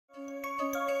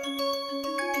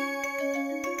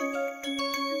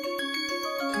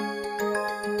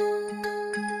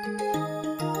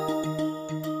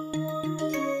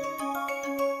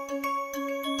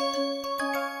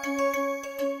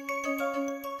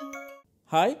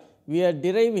Hi, we are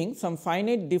deriving some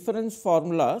finite difference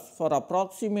formulas for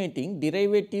approximating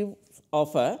derivatives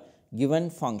of a given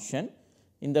function.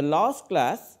 In the last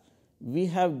class, we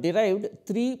have derived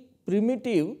three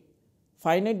primitive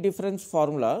finite difference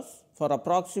formulas for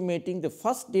approximating the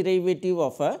first derivative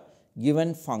of a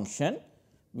given function.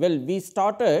 Well, we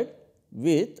started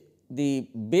with the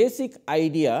basic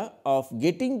idea of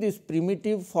getting these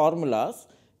primitive formulas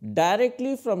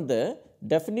directly from the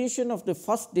definition of the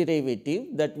first derivative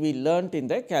that we learnt in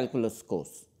the calculus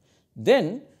course.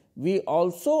 Then we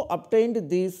also obtained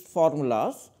these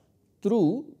formulas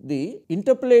through the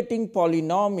interpolating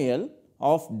polynomial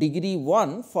of degree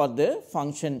 1 for the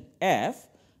function f,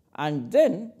 and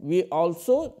then we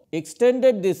also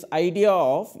extended this idea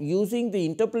of using the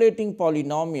interpolating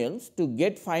polynomials to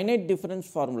get finite difference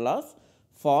formulas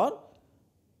for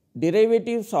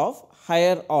derivatives of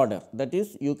higher order. That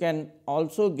is, you can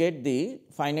also get the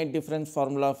finite difference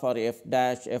formula for f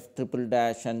dash, f triple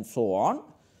dash and so on,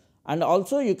 and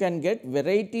also you can get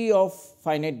variety of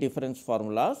finite difference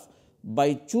formulas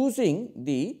by choosing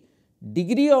the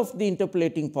degree of the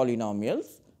interpolating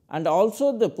polynomials and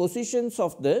also the positions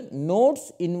of the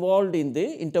nodes involved in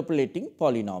the interpolating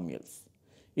polynomials.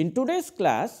 In today's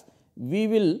class, we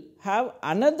will have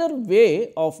another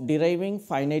way of deriving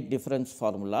finite difference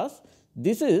formulas.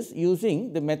 This is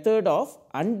using the method of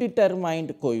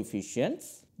undetermined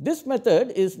coefficients. This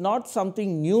method is not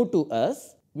something new to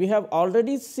us. We have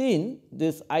already seen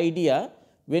this idea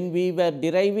when we were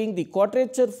deriving the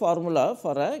quadrature formula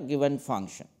for a given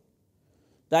function.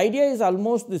 The idea is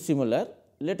almost similar.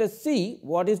 Let us see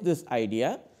what is this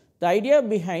idea. The idea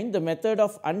behind the method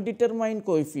of undetermined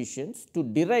coefficients to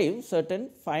derive certain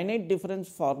finite difference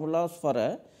formulas for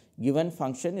a given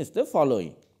function is the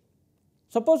following.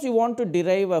 Suppose you want to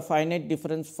derive a finite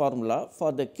difference formula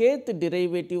for the kth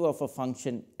derivative of a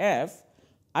function f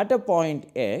at a point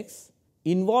x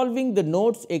involving the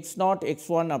nodes x naught, x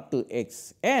 1 up to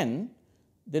x n,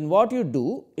 then what you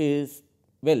do is,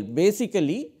 well,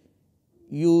 basically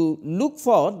you look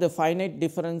for the finite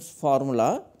difference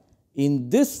formula in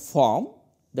this form,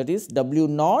 that is w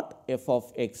naught f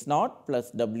of x naught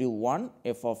plus w 1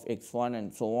 f of x 1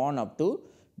 and so on up to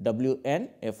w n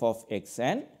f of x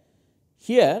n.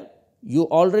 Here you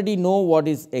already know what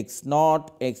is x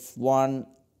naught, x 1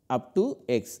 up to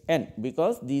x n,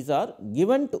 because these are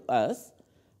given to us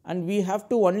and we have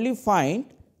to only find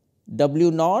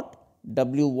w naught,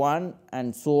 w 1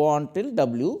 and so on till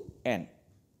w n.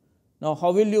 Now,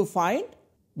 how will you find?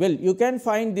 Well, you can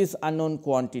find these unknown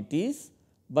quantities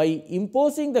by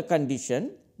imposing the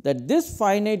condition that this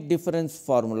finite difference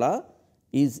formula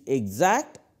is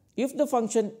exact if the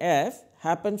function f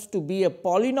happens to be a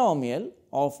polynomial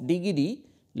of degree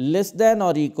less than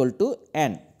or equal to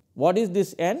n. What is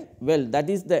this n? Well, that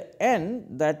is the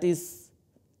n that is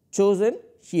chosen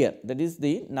here, that is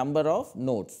the number of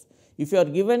nodes. If you are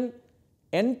given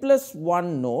n plus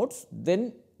 1 nodes,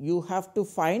 then you have to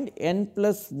find n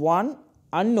plus 1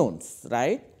 unknowns,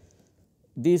 right?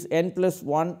 These n plus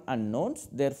 1 unknowns.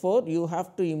 Therefore, you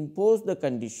have to impose the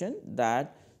condition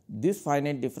that this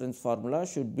finite difference formula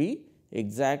should be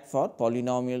exact for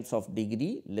polynomials of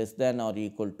degree less than or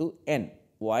equal to n.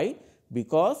 Why?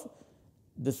 Because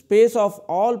the space of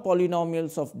all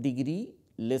polynomials of degree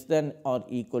less than or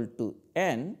equal to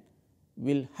n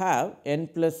will have n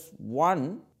plus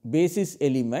 1 basis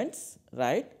elements,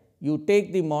 right? You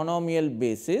take the monomial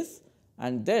basis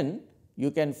and then you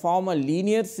can form a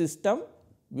linear system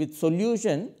with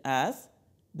solution as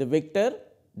the vector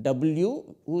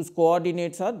w whose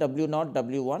coordinates are w naught,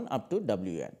 w 1 up to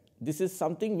w n. This is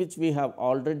something which we have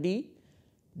already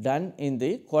done in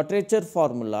the quadrature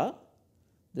formula.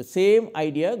 The same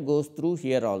idea goes through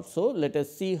here also. Let us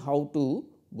see how to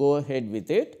go ahead with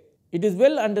it. It is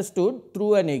well understood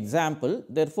through an example.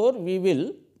 Therefore, we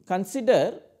will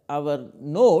consider our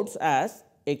nodes as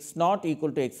x naught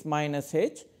equal to x minus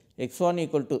h, x 1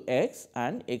 equal to x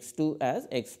and x 2 as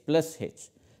x plus h.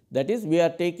 That is, we are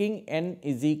taking n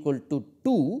is equal to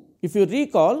 2. If you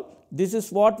recall, this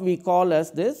is what we call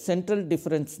as the central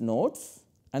difference nodes,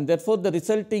 and therefore, the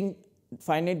resulting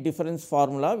finite difference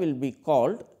formula will be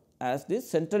called as the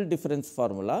central difference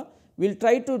formula. We will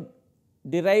try to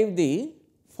derive the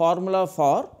formula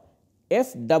for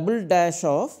f double dash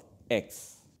of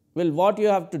x. Well, what you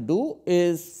have to do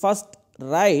is first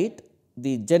write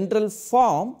the general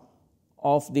form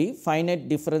of the finite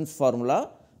difference formula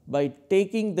by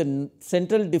taking the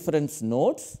central difference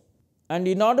nodes, and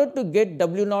in order to get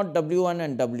w naught, w 1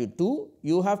 and w 2,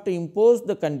 you have to impose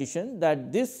the condition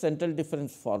that this central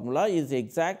difference formula is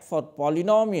exact for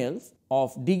polynomials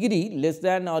of degree less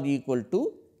than or equal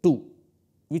to 2.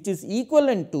 which is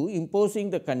equivalent to imposing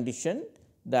the condition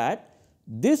that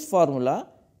this formula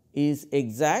is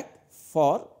exact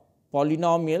for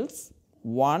polynomials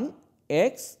 1,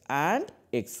 x and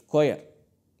x square.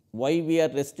 Why we are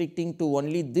restricting to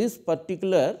only this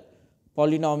particular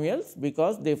polynomials?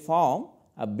 Because they form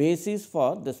a basis for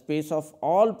the space of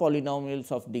all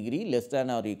polynomials of degree less than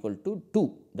or equal to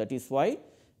 2. That is why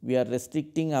we are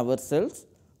restricting ourselves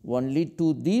only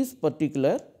to these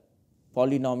particular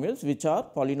polynomials, which are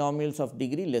polynomials of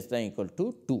degree less than or equal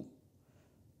to 2.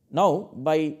 Now,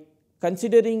 by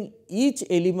considering each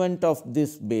element of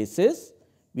this basis,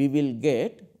 we will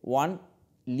get one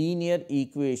linear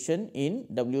equation in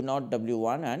W 0, W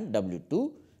 1 and W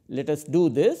 2. Let us do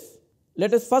this.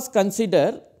 Let us first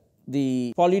consider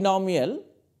the polynomial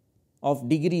of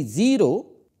degree 0,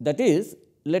 that is,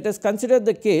 let us consider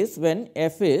the case when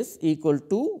f is equal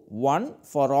to 1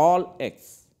 for all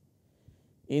x.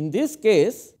 In this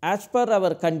case, as per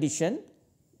our condition,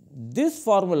 this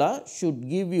formula should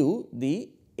give you the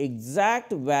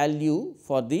exact value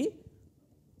for the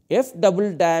f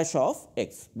double dash of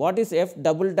x. What is f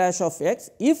double dash of x?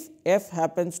 If f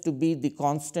happens to be the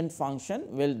constant function,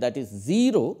 well, that is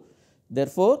 0.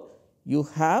 Therefore, you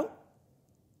have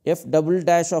f double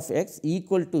dash of x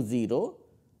equal to 0,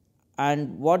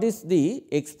 and what is the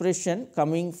expression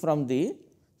coming from the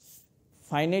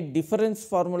finite difference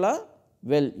formula?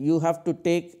 Well, you have to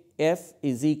take f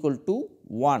is equal to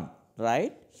 1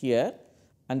 right here,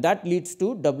 and that leads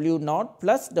to W 0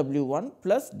 plus W 1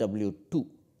 plus W 2.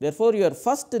 Therefore, your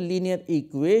first linear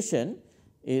equation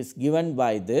is given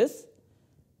by this.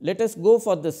 Let us go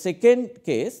for the second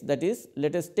case, that is,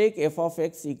 let us take f of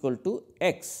x equal to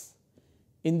x.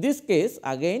 In this case,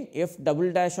 again f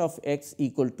double dash of x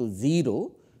equal to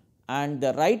 0, and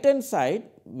the right hand side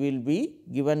will be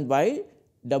given by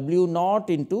W 0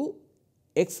 into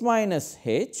x minus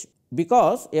h,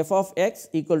 because f of x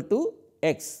equal to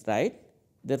x, right.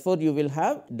 Therefore, you will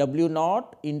have W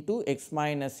 0 into x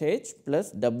minus h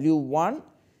plus W 1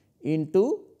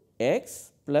 into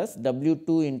x plus W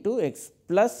 2 into x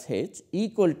plus h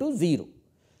equal to 0,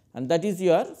 and that is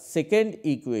your second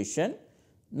equation.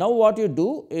 Now, what you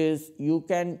do is you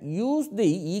can use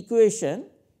the equation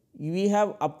we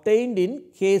have obtained in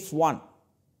case 1.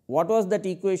 What was that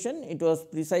equation? It was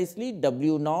precisely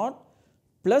W 0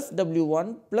 plus W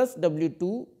 1 plus W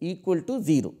 2 equal to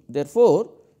 0.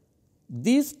 Therefore,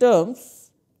 these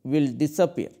terms will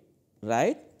disappear,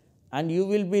 right, and you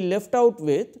will be left out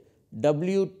with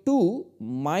W 2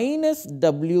 minus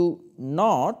W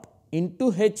 0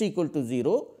 into h equal to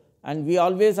 0, and we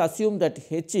always assume that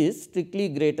h is strictly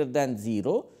greater than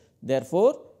 0.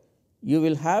 Therefore, you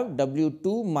will have W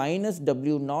 2 minus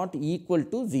W 0 equal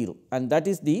to 0, and that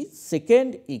is the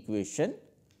second equation.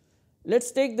 Let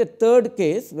us take the third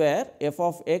case where f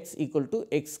of x equal to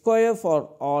x square for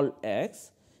all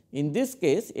x. In this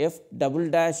case, f double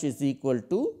dash is equal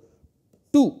to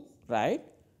 2, right,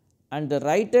 and the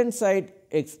right hand side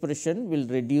expression will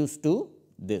reduce to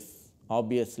this.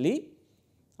 Obviously,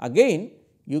 again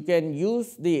you can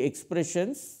use the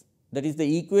expressions, that is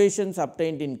the equations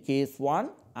obtained in case 1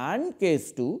 and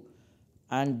case 2,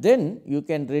 and then you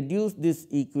can reduce this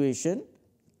equation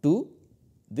to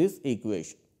this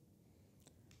equation.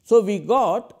 So, we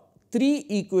got 3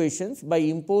 equations by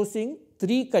imposing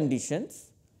 3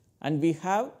 conditions, and we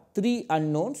have 3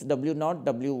 unknowns W 0,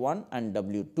 W 1 and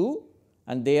W 2,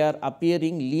 and they are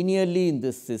appearing linearly in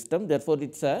this system. Therefore,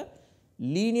 it is a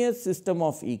linear system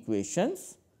of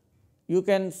equations. You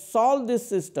can solve this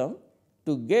system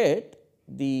to get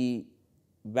the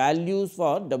values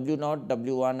for W 0,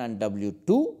 W 1 and W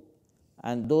 2,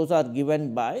 and those are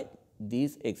given by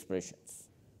these expressions.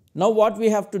 Now, what we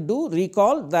have to do?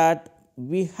 Recall that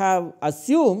we have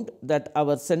assumed that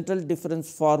our central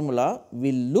difference formula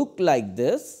will look like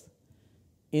this.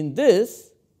 In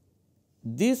this,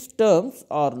 these terms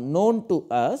are known to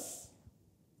us,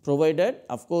 provided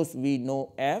of course, we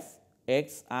know f,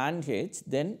 x and h,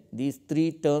 then these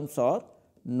 3 terms are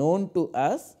known to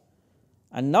us,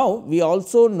 and now we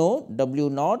also know W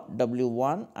 0, W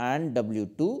 1 and W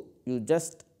 2. You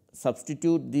just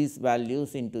substitute these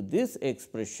values into this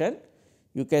expression.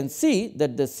 You can see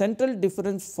that the central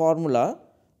difference formula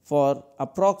for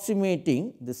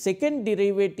approximating the second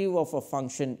derivative of a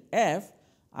function f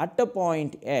at a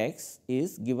point x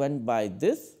is given by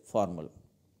this formula,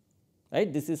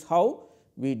 right. This is how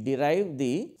we derive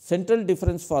the central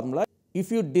difference formula. If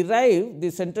you derive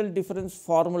the central difference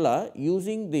formula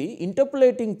using the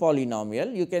interpolating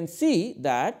polynomial, you can see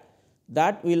that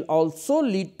that will also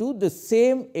lead to the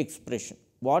same expression.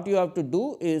 What you have to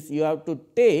do is you have to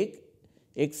take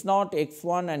x 0, x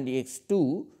 1 and x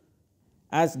 2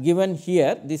 as given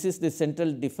here. This is the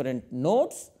central different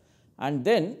nodes, and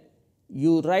then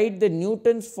you write the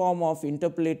Newton's form of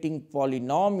interpolating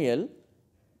polynomial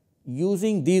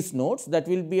using these nodes, that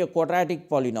will be a quadratic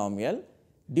polynomial.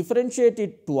 Differentiate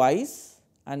it twice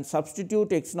and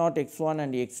substitute x naught, x 1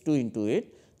 and x 2 into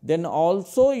it, then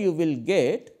also you will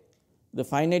get the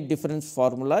finite difference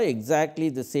formula exactly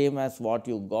the same as what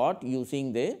you got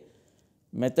using the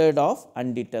method of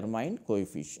undetermined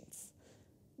coefficients.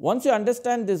 Once you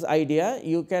understand this idea,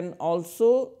 you can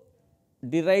also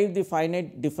derive the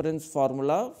finite difference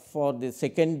formula for the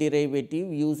second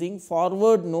derivative using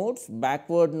forward nodes,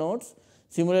 backward nodes.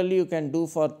 Similarly, you can do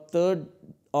for third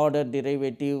order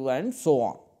derivative and so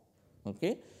on.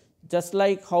 Okay. Just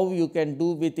like how you can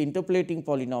do with interpolating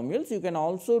polynomials, you can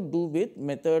also do with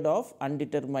method of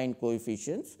undetermined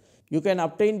coefficients. You can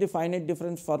obtain the finite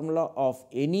difference formula of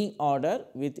any order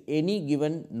with any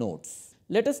given nodes.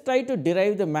 Let us try to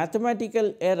derive the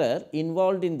mathematical error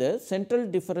involved in the central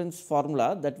difference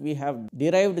formula that we have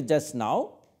derived just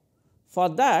now. For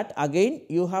that, again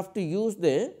you have to use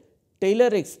the Taylor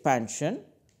expansion.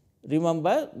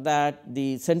 Remember that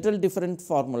the central difference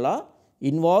formula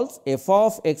involves f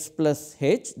of x plus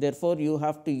h. Therefore, you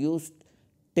have to use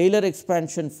Taylor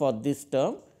expansion for this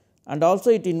term, and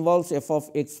also it involves f of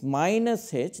x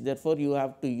minus h. Therefore, you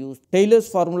have to use Taylor's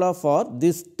formula for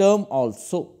this term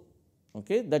also.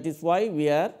 Okay. That is why we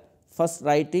are first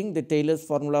writing the Taylor's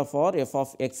formula for f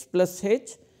of x plus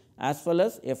h as well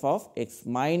as f of x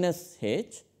minus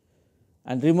h,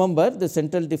 and remember the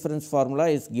central difference formula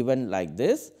is given like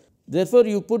this. Therefore,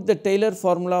 you put the Taylor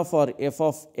formula for f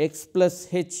of x plus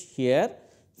h here.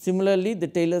 Similarly, the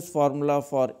Taylor's formula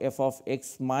for f of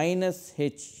x minus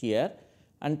h here,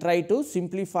 and try to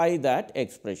simplify that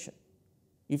expression.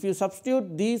 If you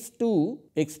substitute these two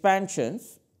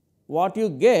expansions, what you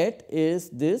get is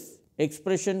this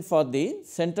expression for the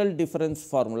central difference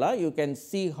formula. You can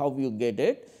see how you get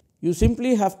it. You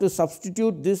simply have to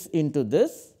substitute this into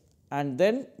this and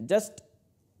then just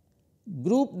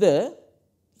group the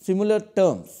similar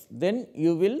terms, then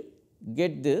you will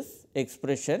get this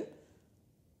expression.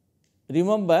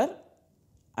 Remember,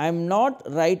 I am not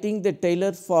writing the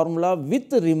Taylor's formula with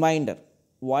the remainder.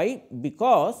 Why?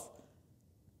 Because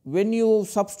when you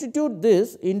substitute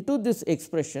this into this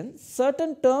expression,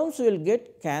 certain terms will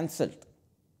get cancelled.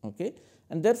 Okay.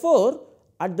 And therefore,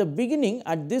 at the beginning,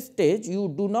 at this stage,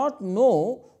 you do not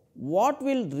know what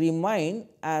will remain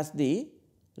as the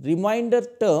remainder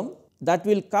term that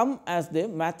will come as the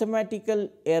mathematical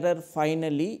error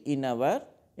finally in our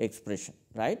expression,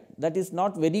 right. That is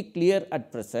not very clear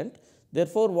at present.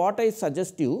 Therefore, what I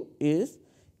suggest you is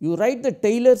you write the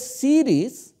Taylor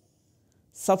series,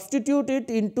 substitute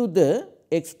it into the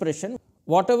expression,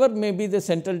 whatever may be the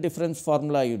central difference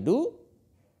formula you do.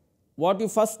 What you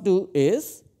first do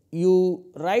is you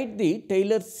write the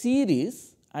Taylor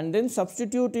series and then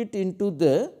substitute it into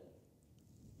the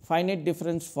finite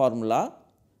difference formula,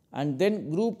 and then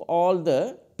group all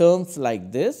the terms like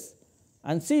this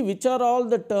and see which are all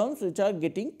the terms which are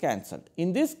getting cancelled.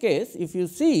 In this case, if you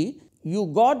see, you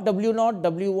got W naught,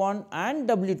 W 1 and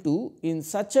W 2 in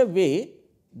such a way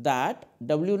that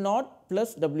W naught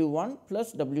plus W 1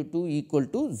 plus W 2 equal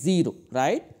to 0,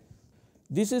 right.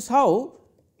 This is how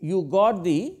you got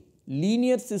the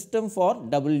linear system for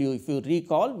W. If you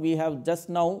recall, we have just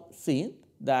now seen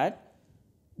that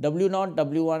W naught,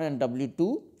 W 1 and W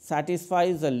 2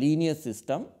 satisfies a linear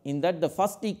system, in that the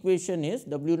first equation is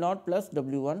W naught plus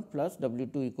W 1 plus W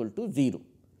 2 equal to 0.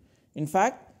 In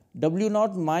fact, W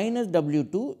naught minus W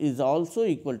 2 is also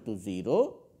equal to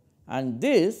 0, and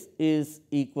this is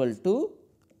equal to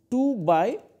 2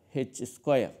 by h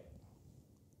square,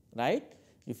 right.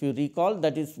 If you recall,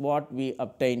 that is what we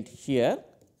obtained here.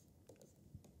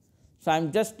 So, I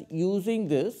am just using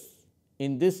this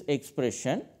in this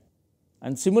expression,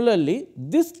 and similarly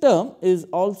this term is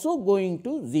also going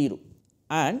to 0,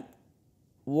 and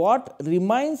what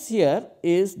remains here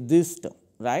is this term,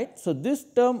 right. So, this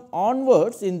term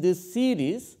onwards in this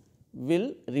series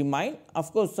will remain.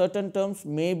 Of course, certain terms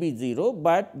may be 0,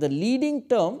 but the leading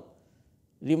term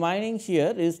remaining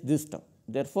here is this term.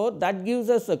 Therefore, that gives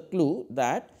us a clue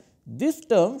that this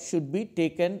term should be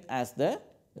taken as the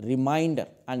remainder,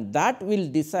 and that will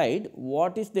decide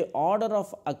what is the order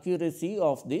of accuracy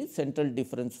of the central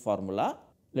difference formula.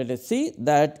 Let us see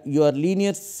that your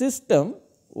linear system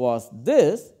was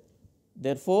this.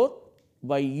 Therefore,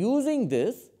 by using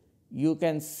this, you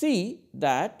can see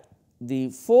that the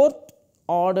fourth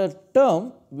order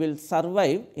term will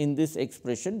survive in this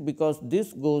expression, because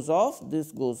this goes off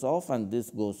and this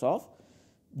goes off.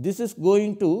 This is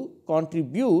going to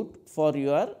contribute for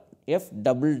your f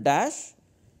double dash.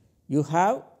 you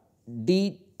have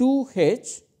d2h,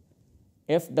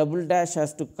 f double dash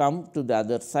has to come to the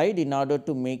other side in order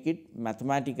to make it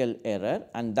mathematical error,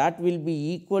 and that will be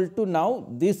equal to now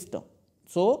this term.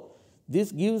 So,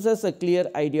 this gives us a clear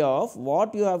idea of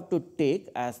what you have to take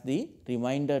as the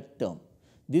remainder term.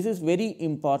 This is very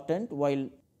important while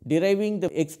deriving the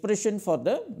expression for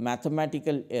the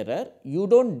mathematical error. You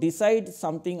do not decide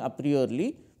something a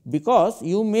priori, because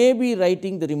you may be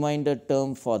writing the remainder term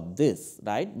for this,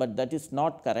 right, but that is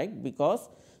not correct, because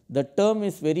the term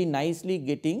is very nicely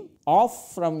getting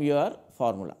off from your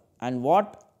formula, and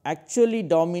what actually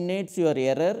dominates your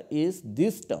error is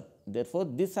this term. Therefore,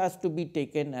 this has to be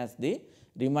taken as the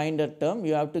remainder term.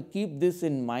 You have to keep this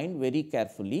in mind very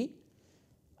carefully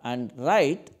and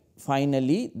write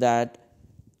finally that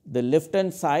the left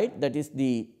hand side, that is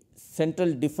the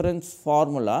central difference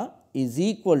formula, is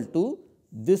equal to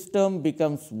this term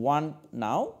becomes 1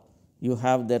 now. You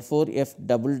have therefore, f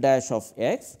double dash of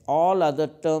x, all other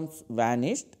terms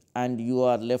vanished and you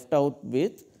are left out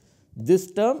with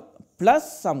this term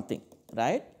plus something,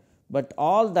 right, but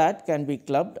all that can be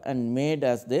clubbed and made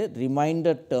as the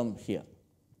remainder term here,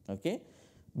 okay,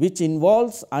 which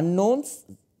involves unknowns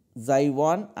xi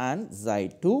 1 and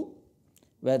xi 2,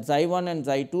 where xi 1 and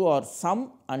xi 2 are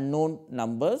some unknown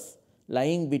numbers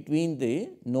lying between the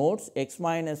nodes x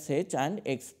minus h and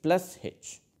x plus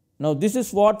h. Now, this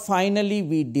is what finally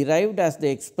we derived as the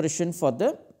expression for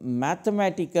the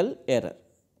mathematical error.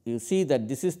 You see that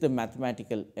this is the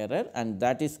mathematical error and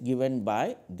that is given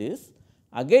by this.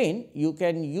 Again, you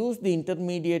can use the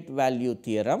intermediate value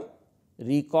theorem.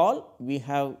 Recall, we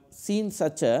have seen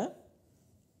such a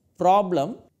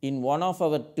problem in one of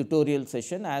our tutorial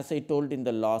session, as I told in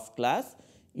the last class.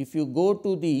 If you go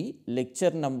to the lecture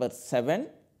number 7,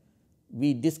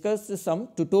 we discussed some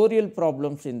tutorial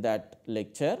problems in that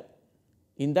lecture.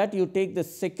 In that you take the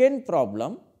second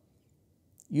problem,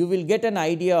 you will get an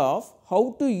idea of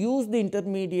how to use the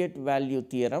intermediate value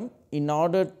theorem in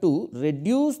order to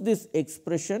reduce this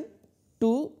expression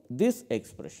to this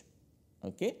expression.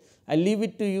 Okay. I will leave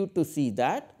it to you to see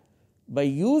that. By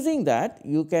using that,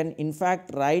 you can in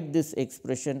fact write this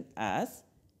expression as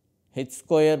h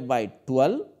square by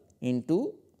 12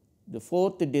 into the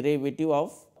fourth derivative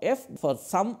of f for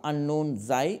some unknown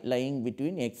xi lying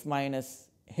between x minus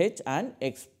h and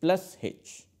x plus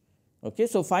h. Okay.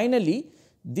 So, finally,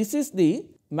 this is the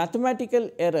mathematical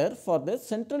error for the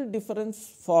central difference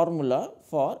formula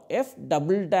for f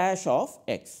double dash of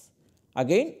x.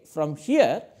 Again, from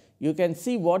here you can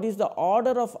see what is the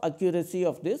order of accuracy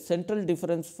of the central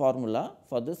difference formula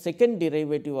for the second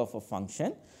derivative of a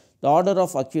function. The order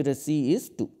of accuracy is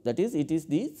 2, that is, it is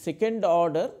the second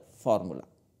order formula.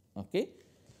 Okay.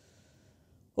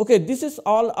 Okay, this is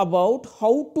all about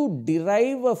how to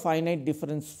derive a finite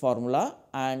difference formula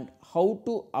and how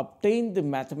to obtain the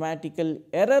mathematical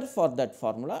error for that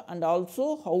formula, and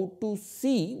also how to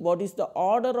see what is the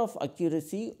order of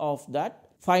accuracy of that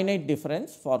finite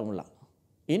difference formula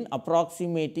in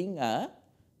approximating a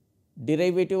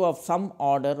derivative of some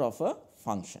order of a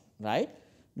function, right.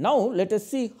 Now, let us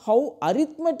see how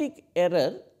arithmetic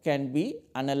error can be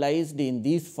analyzed in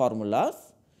these formulas.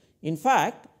 In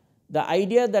fact, the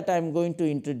idea that I am going to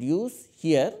introduce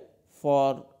here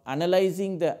for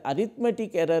analyzing the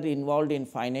arithmetic error involved in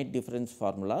finite difference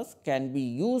formulas can be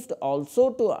used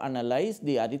also to analyze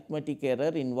the arithmetic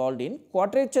error involved in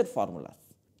quadrature formulas.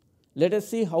 Let us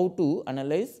see how to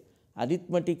analyze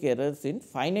arithmetic errors in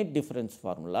finite difference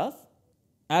formulas.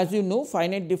 As you know,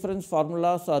 finite difference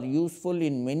formulas are useful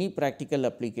in many practical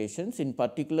applications. In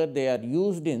particular, they are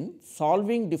used in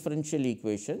solving differential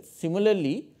equations.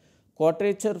 Similarly,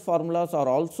 quadrature formulas are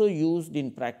also used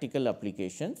in practical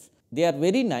applications. They are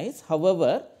very nice,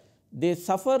 however, they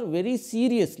suffer very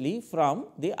seriously from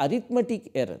the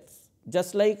arithmetic errors.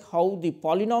 Just like how the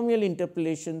polynomial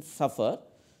interpolations suffer,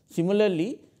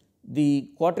 similarly, the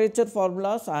quadrature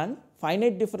formulas and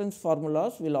finite difference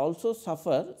formulas will also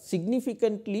suffer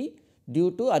significantly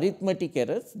due to arithmetic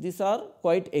errors. These are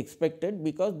quite expected,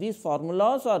 because these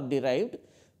formulas are derived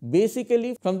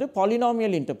basically from the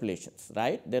polynomial interpolations,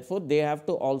 right. Therefore, they have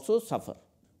to also suffer.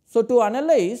 So, to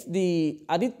analyze the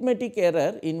arithmetic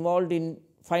error involved in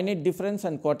finite difference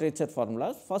and quadrature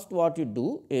formulas, first what you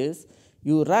do is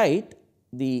you write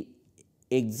the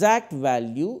exact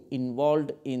value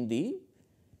involved in the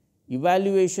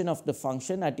evaluation of the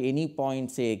function at any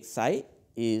point, say x I,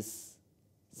 is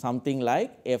something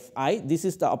like f I. This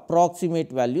is the approximate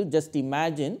value. Just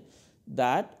imagine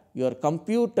that your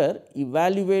computer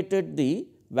evaluated the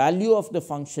value of the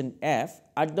function f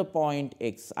at the point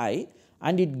x I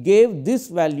and it gave this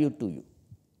value to you.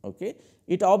 Okay.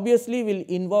 It obviously will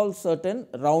involve certain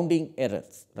rounding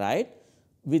errors, right.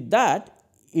 With that,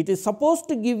 it is supposed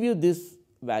to give you this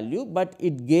value, but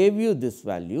it gave you this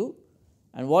value,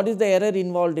 and what is the error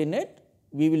involved in it?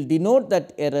 We will denote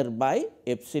that error by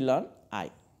epsilon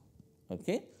I.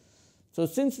 Okay. So,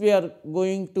 since we are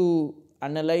going to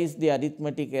analyze the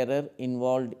arithmetic error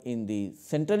involved in the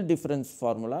central difference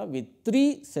formula with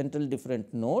 3 central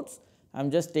different nodes, I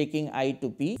am just taking I to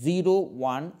be 0,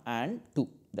 1 and 2.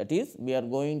 That is, we are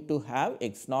going to have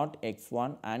x 0, x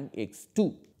 1 and x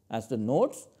 2 as the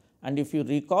nodes, and if you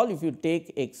recall, if you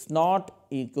take x 0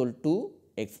 equal to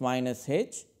x minus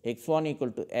h, x 1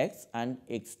 equal to x and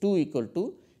x 2 equal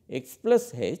to x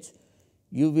plus h,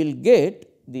 you will get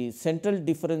the central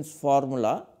difference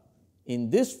formula in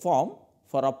this form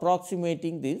for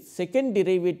approximating the second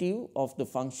derivative of the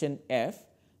function f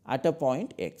at a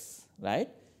point x, right.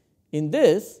 In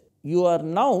this, you are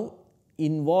now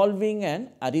involving an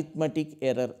arithmetic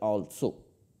error also.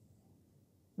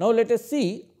 Now, let us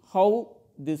see how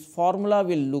this formula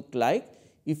will look like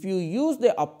if you use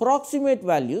the approximate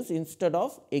values instead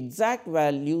of exact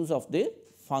values of the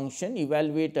function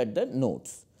evaluated at the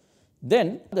nodes.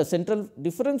 Then the central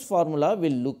difference formula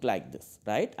will look like this,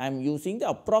 right. I am using the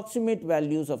approximate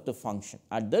values of the function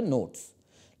at the nodes.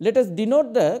 Let us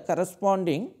denote the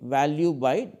corresponding value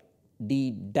by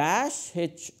d dash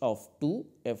h of 2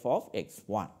 f of x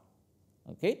 1.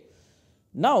 Okay.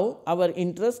 Now, our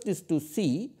interest is to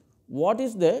see what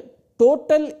is the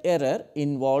total error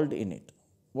involved in it.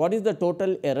 What is the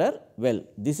total error? Well,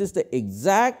 this is the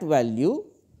exact value,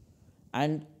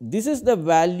 and this is the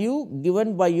value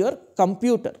given by your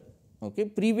computer. Okay.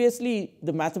 Previously,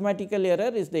 the mathematical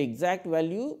error is the exact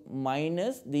value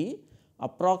minus the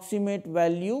approximate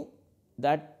value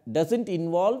that does not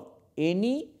involve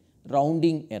any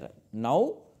rounding error.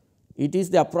 Now, it is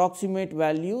the approximate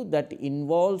value that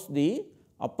involves the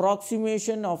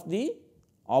approximation of the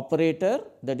operator,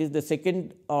 that is the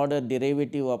second order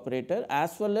derivative operator,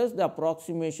 as well as the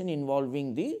approximation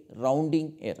involving the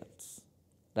rounding errors,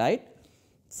 right.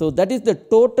 So, that is the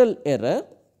total error,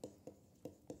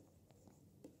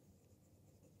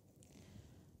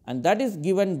 and that is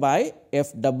given by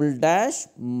f double dash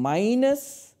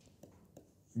minus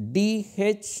d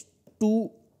h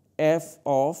 2 f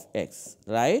of x,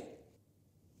 right,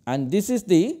 and this is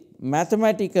the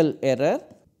mathematical error,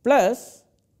 plus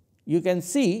you can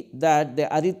see that the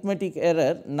arithmetic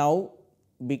error now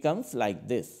becomes like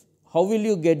this. How will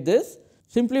you get this?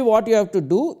 Simply what you have to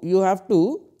do, you have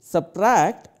to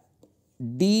subtract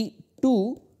d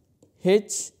 2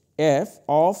 h f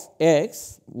of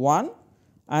x 1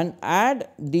 and add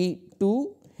d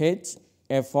 2 h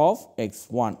f of x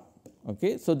 1.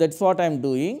 Okay. So, that is what I am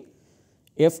doing.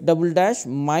 F double dash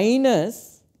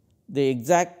minus the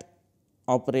exact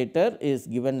operator is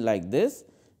given like this,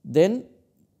 then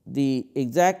the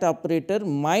exact operator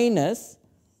minus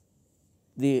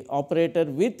the operator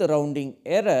with rounding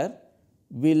error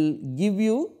will give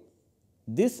you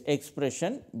this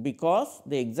expression, because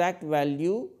the exact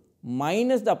value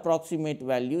minus the approximate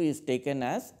value is taken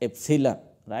as epsilon,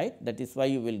 right. That is why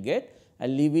you will get. I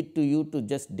will leave it to you to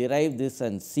just derive this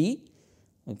and see.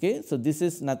 Okay. So, this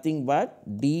is nothing but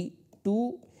d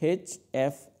 2 h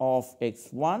f of x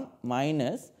 1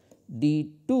 minus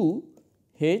d 2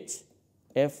 h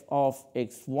f of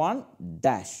x 1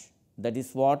 dash, that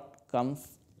is what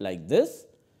comes like this.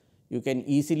 You can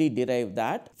easily derive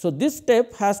that. So, this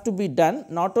step has to be done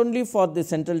not only for the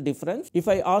central difference. If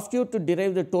I ask you to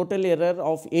derive the total error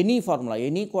of any formula,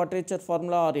 any quadrature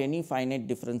formula or any finite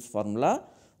difference formula,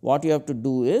 what you have to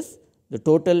do is the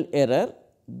total error,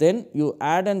 then you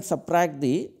add and subtract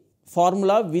the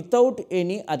formula without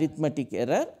any arithmetic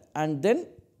error, and then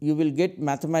you will get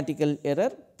mathematical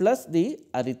error plus the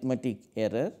arithmetic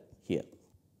error here.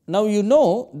 Now, you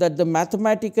know that the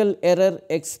mathematical error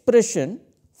expression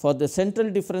for the central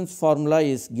difference formula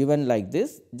is given like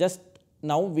this. Just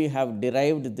now we have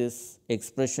derived this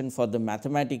expression for the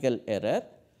mathematical error,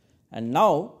 and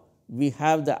now we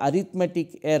have the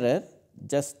arithmetic error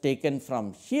just taken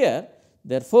from here.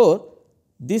 Therefore,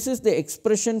 this is the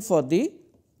expression for the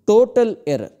total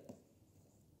error.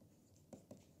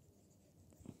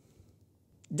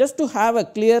 Just to have a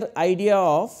clear idea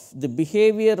of the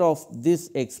behavior of this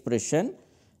expression,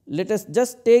 let us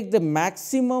just take the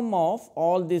maximum of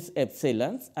all these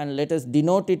epsilons and let us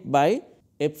denote it by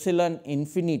epsilon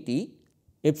infinity.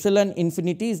 Epsilon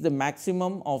infinity is the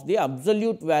maximum of the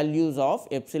absolute values of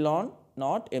epsilon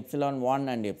naught, epsilon 1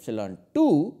 and epsilon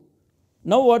 2.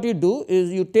 Now, what you do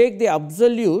is you take the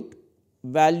absolute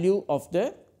value of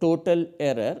the total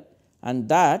error, and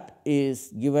that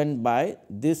is given by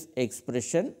this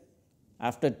expression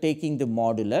after taking the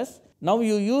modulus. Now,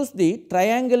 you use the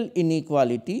triangle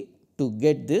inequality to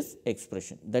get this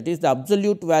expression, that is the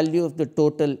absolute value of the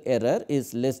total error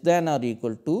is less than or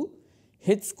equal to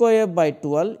h square by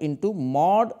 12 into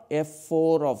mod f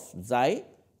 4 of xi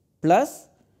plus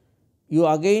you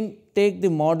again take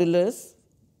the modulus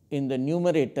in the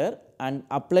numerator and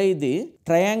apply the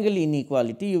triangle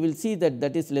inequality. You will see that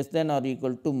that is less than or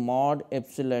equal to mod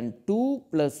epsilon 2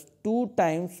 plus 2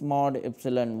 times mod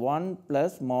epsilon 1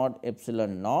 plus mod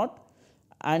epsilon naught,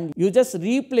 and you just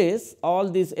replace all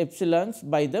these epsilons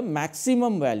by the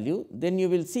maximum value, then you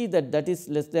will see that that is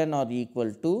less than or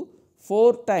equal to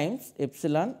 4 times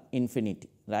epsilon infinity,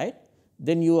 right.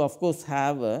 Then you of course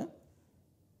have a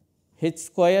h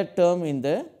square term in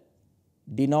the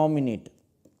denominator.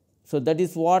 So, that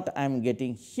is what I am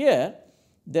getting here.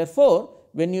 Therefore,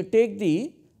 when you take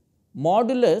the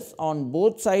modulus on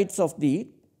both sides of the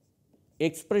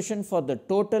expression for the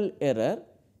total error,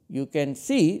 you can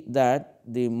see that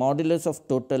the modulus of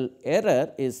total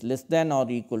error is less than or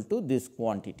equal to this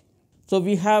quantity. So,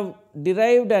 we have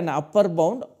derived an upper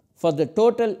bound for the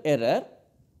total error.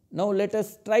 Now, let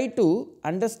us try to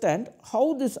understand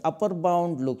how this upper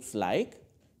bound looks like.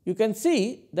 You can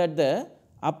see that the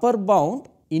upper bound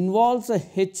involves a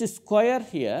h square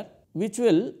here, which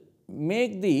will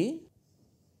make the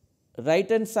right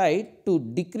hand side to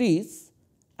decrease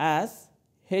as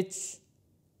h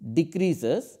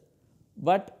decreases,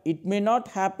 but it may not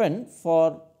happen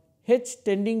for h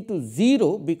tending to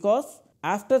 0, because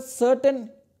after certain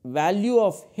value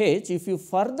of h, if you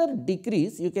further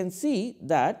decrease, you can see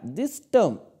that this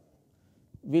term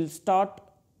will start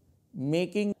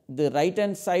making the right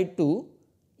hand side to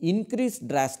increase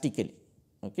drastically.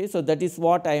 Okay. So, that is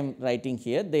what I am writing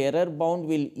here. The error bound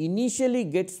will initially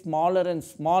get smaller and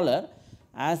smaller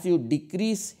as you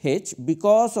decrease h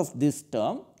because of this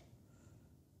term,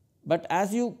 but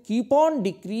as you keep on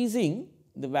decreasing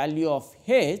the value of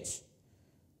h,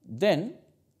 then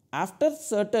after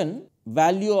certain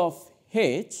value of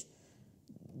h,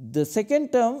 the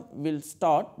second term will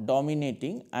start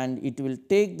dominating and it will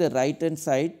take the right hand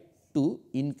side to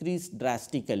increase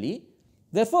drastically.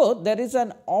 Therefore, there is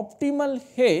an optimal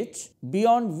h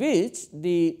beyond which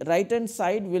the right hand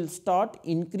side will start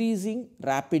increasing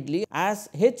rapidly as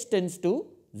h tends to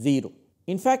 0.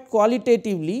 In fact,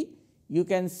 qualitatively you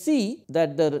can see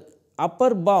that the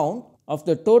upper bound of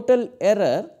the total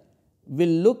error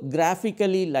will look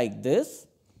graphically like this.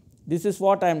 This is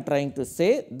what I am trying to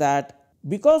say, that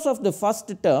because of the first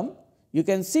term, you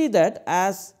can see that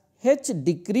as h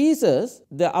decreases,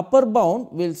 the upper bound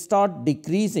will start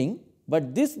decreasing,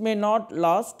 but this may not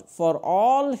last for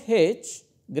all h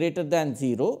greater than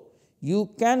 0. You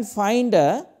can find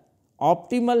a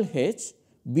optimal h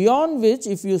beyond which,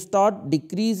 if you start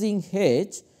decreasing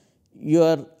h,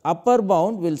 your upper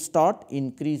bound will start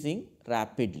increasing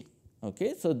rapidly.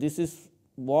 Okay. So, this is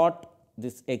what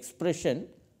this expression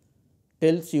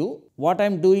tells you. What I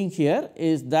am doing here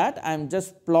is that I am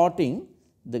just plotting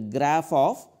the graph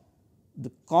of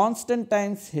the constant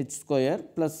times h square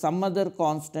plus some other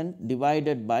constant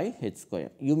divided by h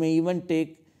square. You may even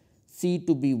take c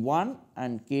to be 1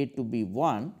 and k to be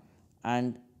 1,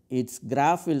 and its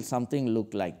graph will something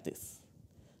look like this.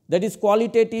 That is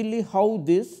qualitatively how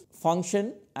this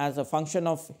function as a function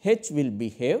of h will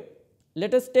behave.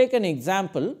 Let us take an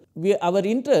example. Our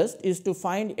interest is to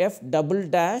find f double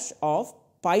dash of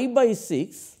pi by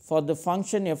 6 for the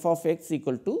function f of x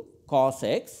equal to cos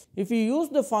x. If you use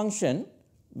the function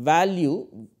value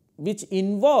which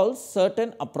involves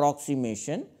certain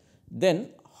approximation,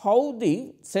 then how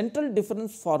the central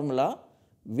difference formula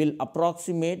will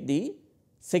approximate the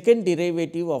second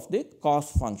derivative of the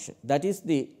cos function. That is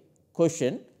the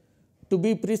question. To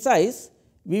be precise,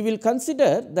 we will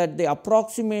consider that the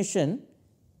approximation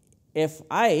f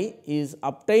I is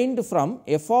obtained from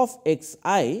f of x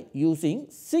I using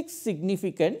 6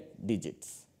 significant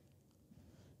digits.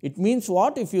 It means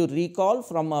what? If you recall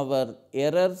from our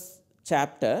errors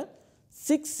chapter,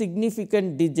 6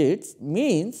 significant digits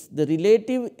means the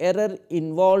relative error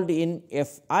involved in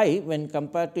f I when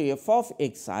compared to f of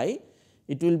x I,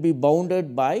 it will be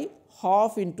bounded by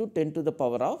half into 10 to the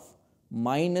power of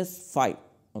minus 5,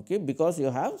 okay, because you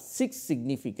have 6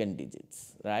 significant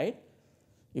digits, right.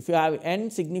 If you have n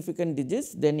significant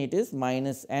digits, then it is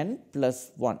minus n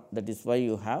plus 1, that is why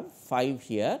you have 5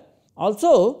 here.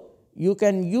 Also, you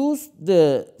can use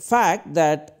the fact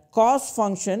that cos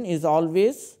function is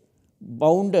always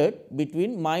bounded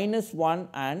between minus 1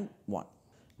 and 1,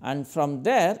 and from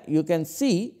there you can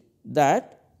see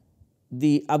that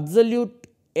the absolute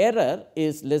error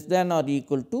is less than or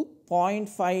equal to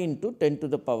 0.5 into 10 to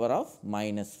the power of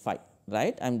minus 5,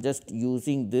 right. I am just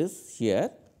using this here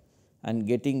and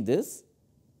getting this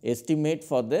estimate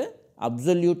for the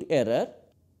absolute error.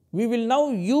 We will now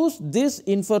use this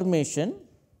information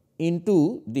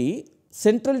into the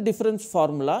central difference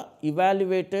formula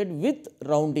evaluated with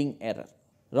rounding error.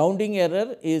 Rounding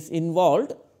error is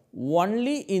involved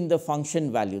only in the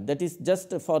function value, that is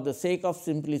just for the sake of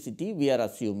simplicity we are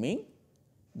assuming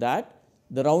that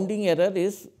the rounding error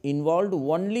is involved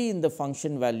only in the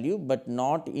function value, but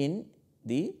not in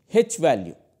the h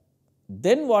value.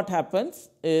 Then what happens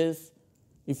is,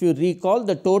 if you recall,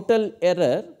 the total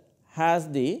error has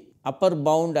the upper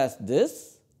bound as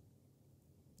this.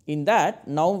 In that,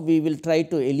 now we will try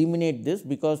to eliminate this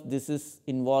because this is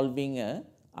involving a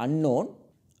unknown,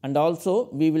 and also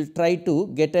we will try to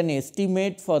get an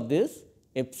estimate for this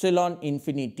epsilon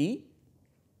infinity,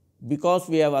 because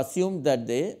we have assumed that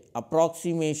the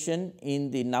approximation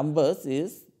in the numbers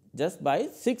is just by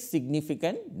 6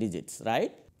 significant digits,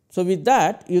 right. So, with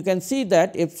that you can see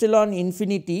that epsilon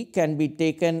infinity can be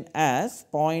taken as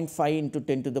 0.5 into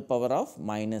 10 to the power of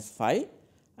minus 5,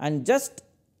 and just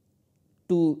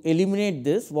to eliminate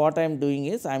this, what I am doing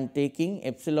is I am taking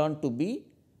epsilon to be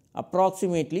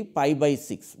approximately pi by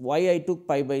 6. Why I took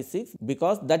pi by 6?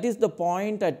 Because that is the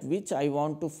point at which I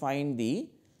want to find the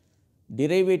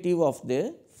derivative of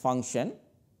the function.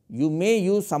 You may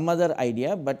use some other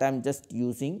idea, but I am just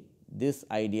using this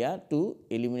idea to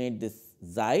eliminate this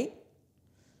xi.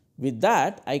 With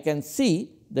that, I can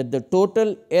see that the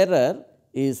total error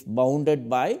is bounded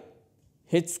by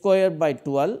h square by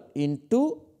 12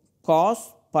 into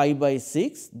cos pi by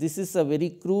 6. This is a very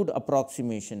crude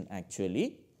approximation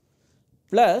actually,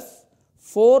 plus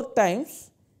 4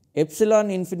 times epsilon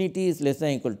infinity is less than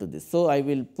or equal to this. So, I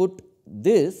will put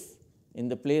this in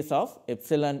the place of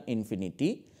epsilon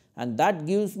infinity, and that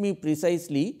gives me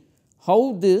precisely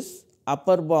how this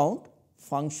upper bound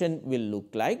function will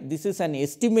look like. This is an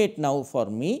estimate now for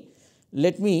me.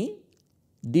 Let me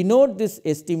denote this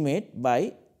estimate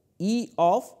by e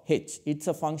of h. It is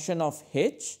a function of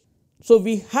h. So,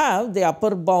 we have the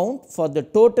upper bound for the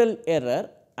total error,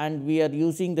 and we are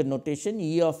using the notation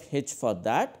e of h for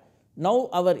that. Now,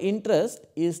 our interest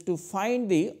is to find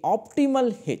the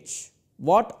optimal h.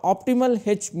 What optimal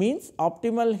h means?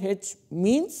 Optimal h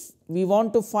means we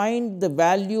want to find the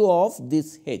value of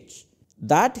this h.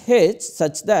 That h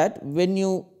such that when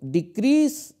you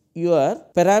decrease your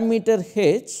parameter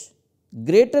h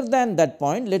greater than that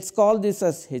point, let us call this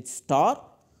as h star.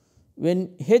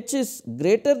 When h is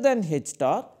greater than h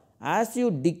star, as you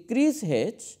decrease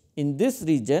h in this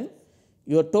region,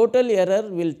 your total error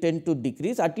will tend to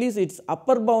decrease, at least its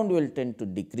upper bound will tend to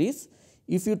decrease.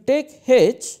 If you take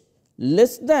h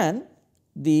less than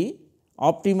the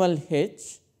optimal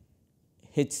h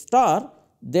star,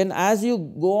 then as you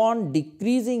go on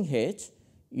decreasing h,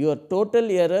 your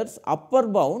total errors upper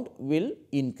bound will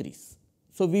increase.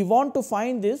 So, we want to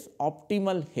find this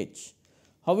optimal h.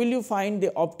 How will you find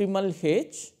the optimal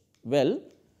h? Well,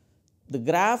 the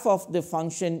graph of the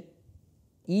function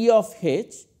e of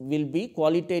h will be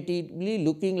qualitatively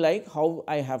looking like how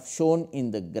I have shown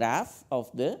in the graph of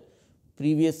the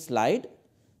previous slide.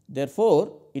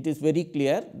 Therefore, it is very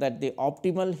clear that the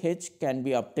optimal h can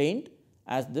be obtained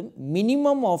as the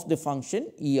minimum of the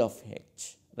function e of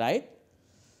h, right.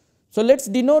 So, let us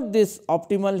denote this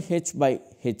optimal h by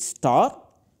h star,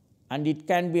 and it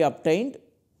can be obtained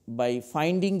by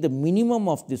finding the minimum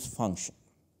of this function.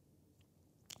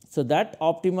 So, that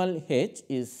optimal h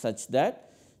is such that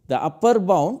the upper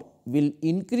bound will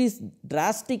increase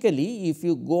drastically if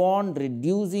you go on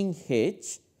reducing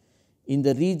h in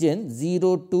the region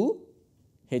 0 to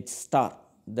h star.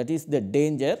 That is the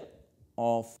danger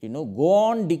of go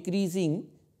on decreasing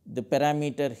the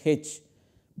parameter h,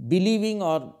 believing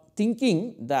or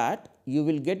thinking that you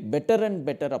will get better and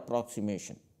better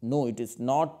approximation. No, it is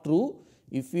not true.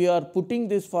 If you are putting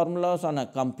these formulas on a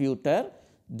computer,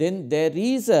 then there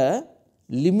is a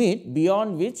limit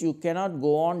beyond which you cannot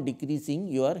go on decreasing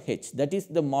your h. That is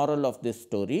the moral of this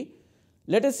story.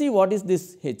 Let us see what is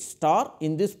this h star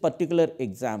in this particular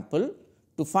example.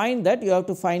 To find that, you have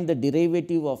to find the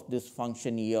derivative of this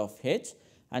function e of h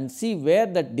and see where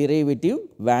that derivative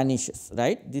vanishes,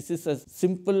 right. This is a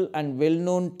simple and well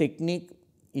known technique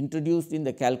introduced in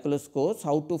the calculus course,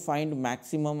 how to find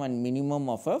maximum and minimum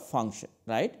of a function,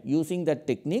 right. Using that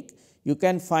technique, you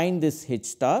can find this h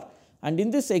star, and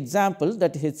in this example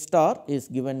that h star is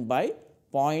given by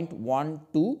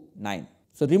 0.129.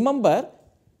 So, remember,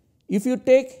 if you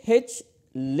take h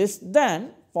less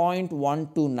than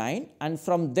 0.129 and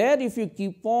from there if you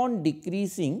keep on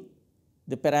decreasing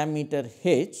the parameter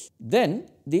h, then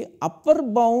the upper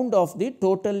bound of the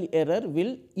total error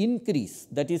will increase.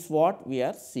 That is what we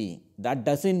are seeing. That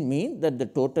does not mean that the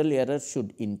total error should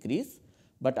increase,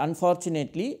 but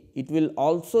unfortunately it will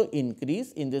also increase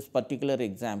in this particular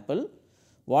example.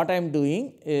 What I am doing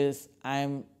is I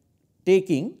am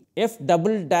taking f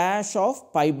double dash of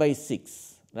pi by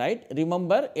 6, right.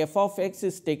 Remember, f of x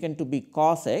is taken to be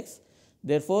cos x.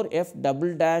 Therefore, f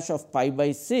double dash of pi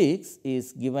by 6 is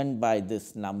given by this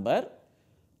number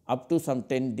up to some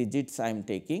 10 digits I am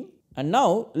taking. And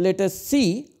now, let us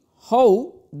see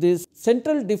how this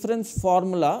central difference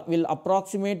formula will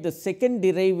approximate the second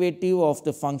derivative of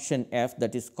the function f,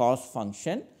 that is cos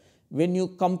function, when you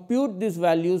compute these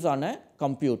values on a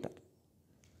computer.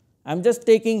 I am just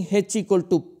taking h equal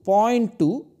to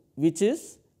 0.2, which is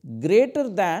greater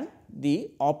than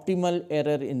the optimal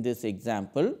error in this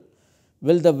example.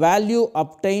 Well, the value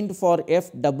obtained for f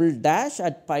double dash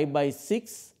at pi by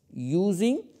 6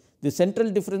 using the central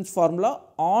difference formula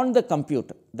on the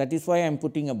computer. That is why I am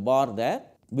putting a bar there,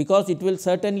 because it will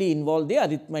certainly involve the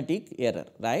arithmetic error,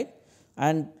 right.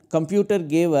 And computer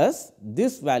gave us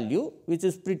this value, which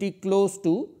is pretty close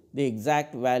to the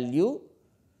exact value.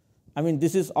 I mean,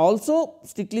 this is also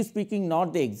strictly speaking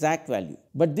not the exact value,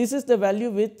 but this is the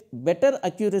value with better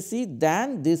accuracy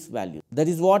than this value. That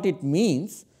is what it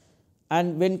means.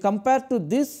 And when compared to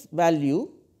this value,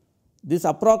 this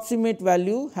approximate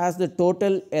value has the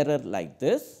total error like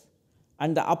this,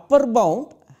 and the upper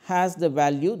bound has the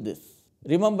value this.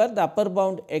 Remember, the upper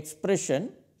bound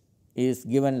expression is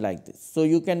given like this. So,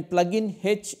 you can plug in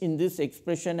h in this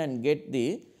expression and get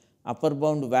the upper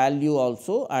bound value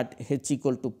also at h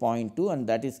equal to 0.2, and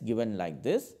that is given like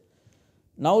this.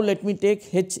 Now, let me take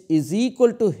h is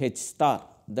equal to h star,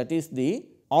 that is the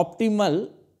optimal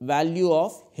value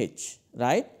of h,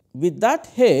 right. With that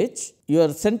h, your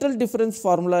central difference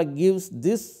formula gives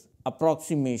this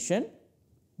approximation.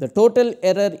 The total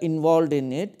error involved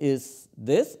in it is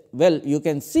this. Well, you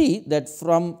can see that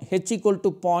from h equal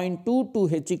to 0.2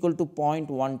 to h equal to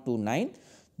 0.129,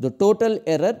 the total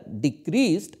error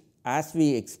decreased as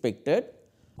we expected.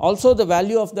 Also, the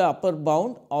value of the upper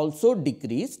bound also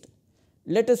decreased.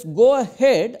 Let us go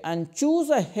ahead and choose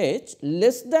a h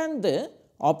less than the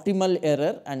optimal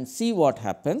error and see what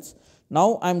happens.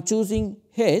 Now, I am choosing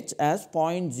h as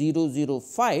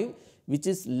 0.005, which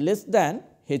is less than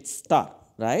h star,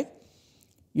 right.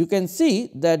 You can see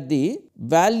that the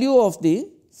value of the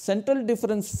central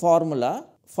difference formula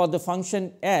for the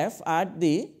function f at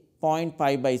the point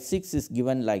pi by 6 is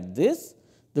given like this.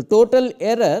 The total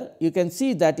error, you can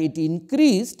see that it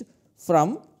increased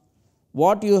from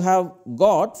what you have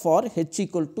got for h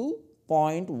equal to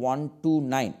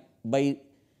 0.129. By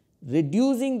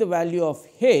reducing the value of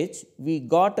h, we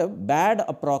got a bad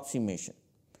approximation,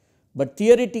 but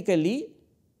theoretically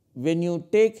when you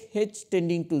take h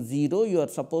tending to 0, you are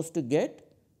supposed to get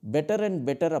better and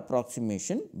better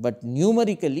approximation, but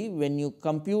numerically when you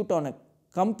compute on a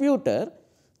computer,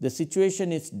 the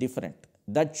situation is different.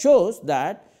 That shows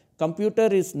that computer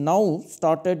is now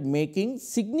started making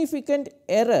significant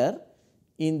error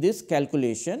in this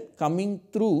calculation coming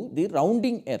through the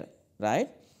rounding error, right.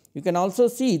 You can also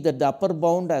see that the upper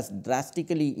bound has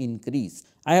drastically increased.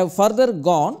 I have further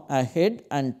gone ahead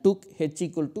and took h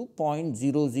equal to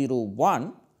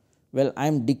 0.001. Well, I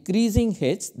am decreasing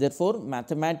h, therefore,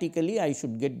 mathematically I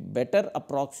should get better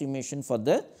approximation for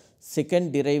the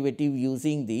second derivative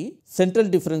using the central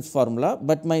difference formula,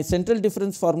 but my central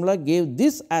difference formula gave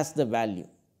this as the value,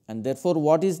 and therefore,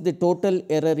 what is the total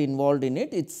error involved in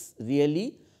it? It is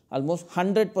really almost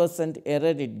 100%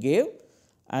 error it gave,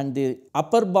 and the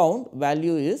upper bound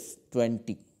value is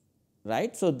 20,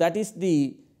 right. So, that is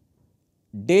the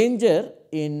danger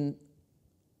in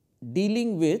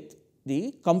dealing with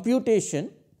the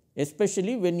computation,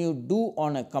 especially when you do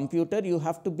on a computer. You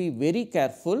have to be very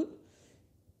careful.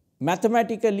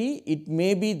 Mathematically, it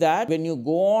may be that when you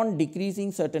go on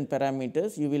decreasing certain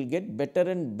parameters, you will get better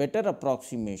and better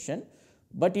approximation,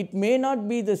 but it may not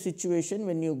be the situation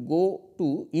when you go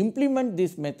to implement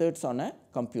these methods on a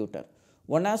computer.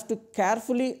 One has to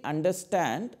carefully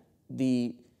understand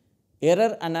the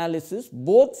error analysis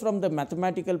both from the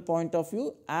mathematical point of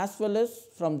view as well as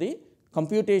from the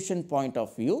computation point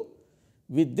of view.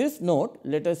 With this note,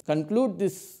 let us conclude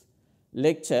this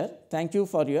lecture. Thank you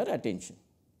for your attention.